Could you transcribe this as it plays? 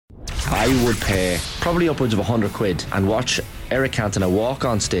I would pay probably upwards of 100 quid and watch Eric Cantona walk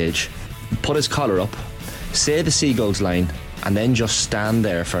on stage, put his collar up, say the Seagulls line, and then just stand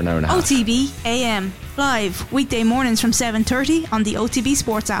there for an hour and a half. OTB AM, live, weekday mornings from 7:30 on the OTB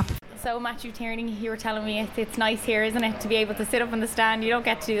Sports app. So Matthew Tierney, you were telling me it's nice here, isn't it, to be able to sit up in the stand? You don't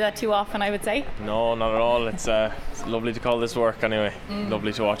get to do that too often, I would say. No, not at all. It's lovely to call this work anyway.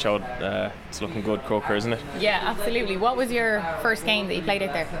 Lovely to watch out. It's looking good, Croker, isn't it? Yeah, absolutely. What was your first game that you played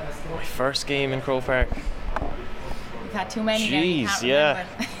out there? My first game in Croke Park. You've had too many. Jeez, yeah.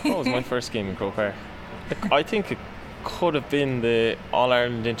 What was my first game in Croke Park? I think it could have been the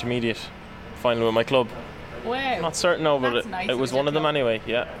All-Ireland Intermediate final with my club. Wow. Not certain now, but nice. it was one of them anyway.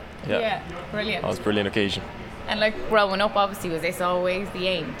 Yeah, brilliant. That was a brilliant occasion. And like growing up, obviously, was this always the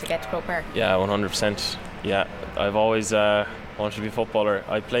aim to get to Croke Park? Yeah, 100%. Yeah, I've always wanted to be a footballer.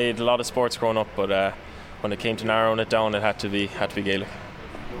 I played a lot of sports growing up, but when it came to narrowing it down, it had to be Gaelic.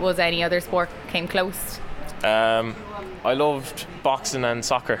 Was any other sport came close? I loved boxing and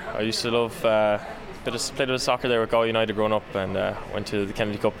soccer. I used to love played a bit of soccer there with Galway United growing up, and went to the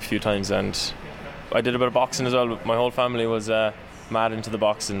Kennedy Cup a few times, and I did a bit of boxing as well. But my whole family was mad into the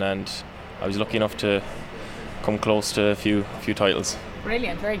boxing, and I was lucky enough to come close to a few titles.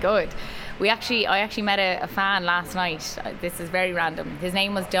 Brilliant, very good. I actually met a fan last night. This is very random. His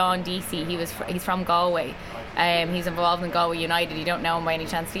name was Don Deasy. He's from Galway. He's involved in Galway United. You don't know him by any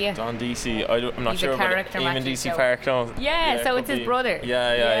chance, do you? Don Deasy. I'm not sure about it. Eamon Deasy Park. No. Yeah, so it's his brother.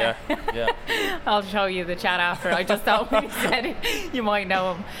 Yeah. I'll show you the chat after. I just thought when you said it, you might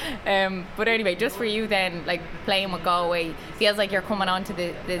know him. But anyway, just for you then, like playing with Galway, feels like you're coming onto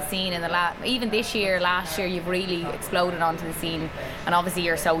the scene in even this year, last year, you've really exploded onto the scene, and obviously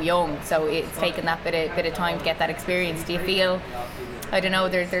you're so young, so it's taken that bit of time to get that experience. Do you feel, I don't know,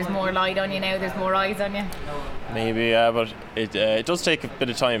 there's more light on you now, there's more eyes on you? Maybe, yeah, but it does take a bit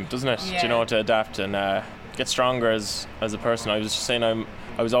of time, doesn't it? Yeah. You know, to adapt and get stronger as a person. I was just saying,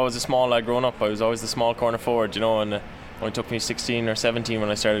 I was always a small lad growing up. I was always the small corner forward, you know, and it only took me 16 or 17 when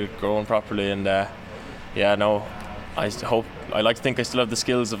I started growing properly. And no, I like to think I still have the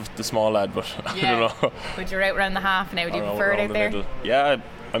skills of the small lad, but I don't know. But you're out around the half now. Do you prefer it out there? Middle. Yeah,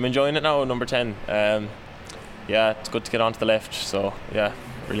 I'm enjoying it now, number 10. It's good to get onto the left, so yeah,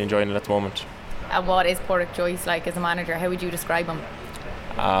 really enjoying it at the moment. And what is Padraic Joyce like as a manager? How would you describe him?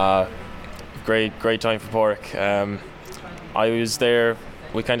 Great time for Padraic. I was there,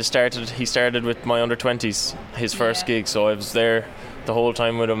 he started with my under-20s, his first gig, so I was there the whole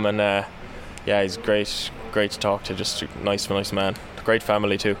time with him, and he's great to talk to, just a nice man, great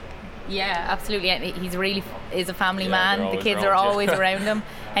family too. Yeah, absolutely. And he's really is a family man. The kids are always around him.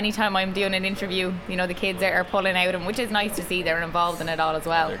 Anytime I'm doing an interview, you know, the kids are pulling out him, which is nice to see. They're involved in it all as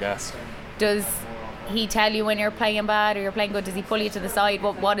well. They're gas. Does he tell you when you're playing bad or you're playing good? Does he pull you to the side?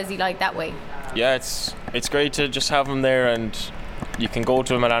 What is he like that way? Yeah, it's great to just have him there, and you can go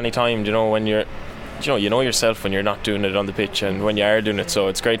to him at any time, you know, when you know yourself when you're not doing it on the pitch and when you are doing it, so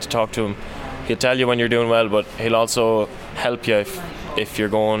it's great to talk to him. He'll tell you when you're doing well, but he'll also help you if you're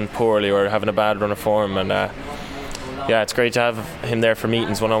going poorly or having a bad run of form, and it's great to have him there for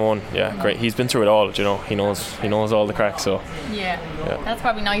meetings one-on-one. Yeah, great. He's been through it all, you know. He knows all the cracks, so yeah. That's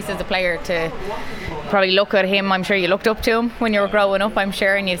probably nice as a player to probably look at him. I'm sure you looked up to him when you were growing up, I'm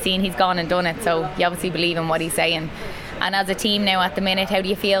sure, and you've seen he's gone and done it, so you obviously believe in what he's saying. And as a team now at the minute, how do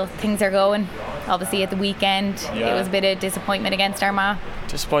you feel things are going? Obviously at the weekend, It was a bit of disappointment against Armagh.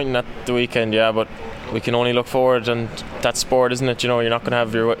 Disappointing at the weekend, yeah, but we can only look forward, and that's sport, isn't it? You know, you're not going to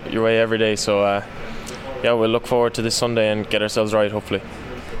have your way every day, so we'll look forward to this Sunday and get ourselves right, hopefully.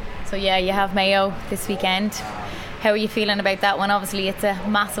 So you have Mayo this weekend. How are you feeling about that one? Obviously it's a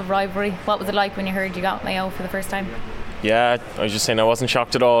massive rivalry. What was it like when you heard you got Mayo for the first time? Yeah, I was just saying I wasn't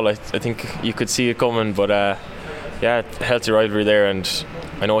shocked at all. I think you could see it coming, but healthy rivalry there, and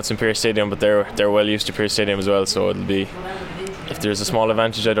I know it's in Pearse Stadium, but they're well used to Pearse Stadium as well, so it'll be, if there's a small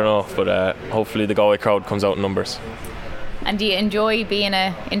advantage, I don't know, but hopefully the Galway crowd comes out in numbers. And do you enjoy being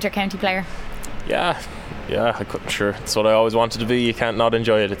an inter-county player? Yeah, I couldn't, sure. It's what I always wanted to be. You can't not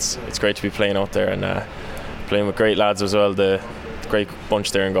enjoy it. It's great to be playing out there and playing with great lads as well. The great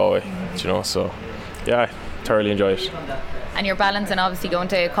bunch there in Galway, you know. So I thoroughly enjoy it. And you're balancing, obviously, going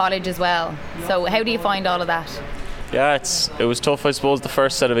to college as well. So how do you find all of that? Yeah, it was tough, I suppose, the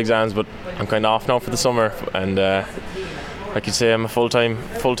first set of exams, but I'm kind of off now for the summer, and I could say I'm a full-time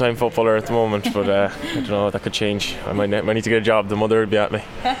footballer at the moment, but I don't know, that could change. I might need to get a job. The mother would be at me.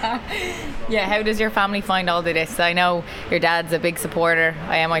 Yeah, how does your family find all of this? I know your dad's a big supporter.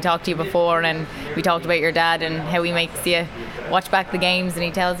 I talked to you before, and we talked about your dad and how he makes you watch back the games and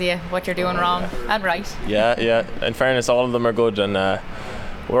he tells you what you're doing wrong and right. Yeah. In fairness, all of them are good, and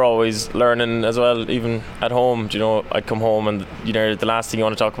we're always learning as well, even at home. You know, I'd come home and the last thing you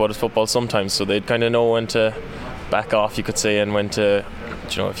want to talk about is football sometimes, so they'd kind of know when to back off, you could say, and when to,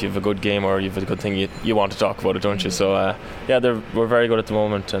 if you have a good game or you have a good thing, you want to talk about it, don't you? So we're very good at the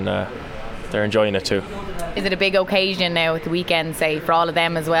moment, and they're enjoying it too. Is it a big occasion now at the weekend, say, for all of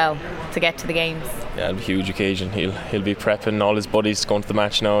them as well, to get to the games? Yeah, it'll be a huge occasion. He'll be prepping all his buddies going to the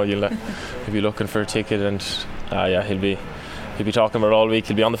match now. He'll be looking for a ticket, and he'll be talking about it all week.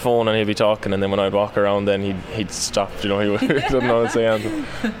 He'll be on the phone and he'll be talking, and then when I'd walk around, then he'd stop. He doesn't know what to say anything.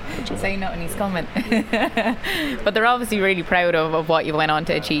 Say nothing, he's coming. But they're obviously really proud of what you went on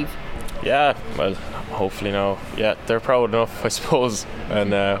to achieve. Yeah, well, hopefully now. Yeah, they're proud enough, I suppose,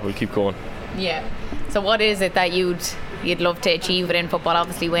 and we'll keep going. Yeah. So what is it that you'd love to achieve within football?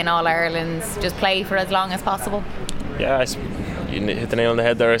 Obviously win All Irelands, just play for as long as possible. Yeah, you hit the nail on the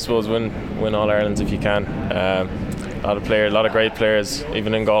head there, I suppose. Win All Irelands if you can. A lot of great players,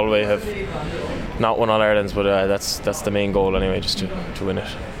 even in Galway, have not won All Irelands, but that's the main goal anyway, just to win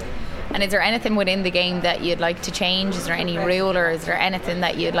it. And is there anything within the game that you'd like to change? Is there any rule, or is there anything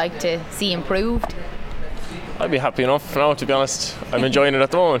that you'd like to see improved? I'd be happy enough now, to be honest. I'm enjoying it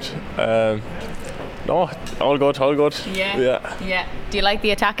at the moment. No, all good. Yeah. Do you like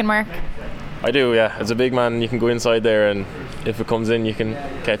the attacking mark? I do, yeah. As a big man, you can go inside there, and if it comes in, you can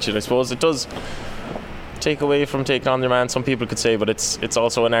catch it. I suppose it does take away from taking on your man, some people could say, but it's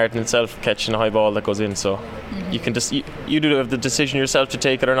also an art in itself, catching a high ball that goes in. So you can just you do have the decision yourself to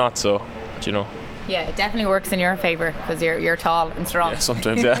take it or not. So Yeah, it definitely works in your favour because you're tall and strong. Yeah,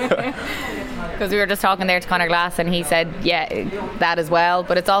 sometimes, yeah. Because we were just talking there to Conor Glass, and he said, yeah, that as well.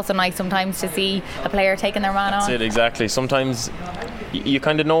 But it's also nice sometimes to see a player taking their man on. That's it, exactly. Sometimes you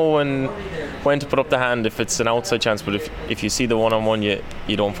kind of know when to put up the hand if it's an outside chance, but if you see the one-on-one, you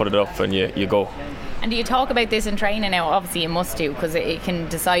don't put it up and you go. And do you talk about this in training now? Obviously you must do, because it can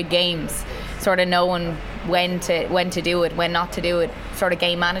decide games, sort of knowing when to do it, when not to do it, sort of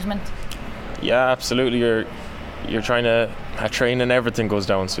game management. Yeah, absolutely. You're trying to train and everything goes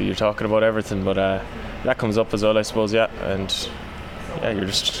down, so you're talking about everything, but that comes up as well, I suppose. Yeah, and you're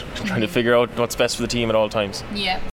just trying to figure out what's best for the team at all times. Yeah.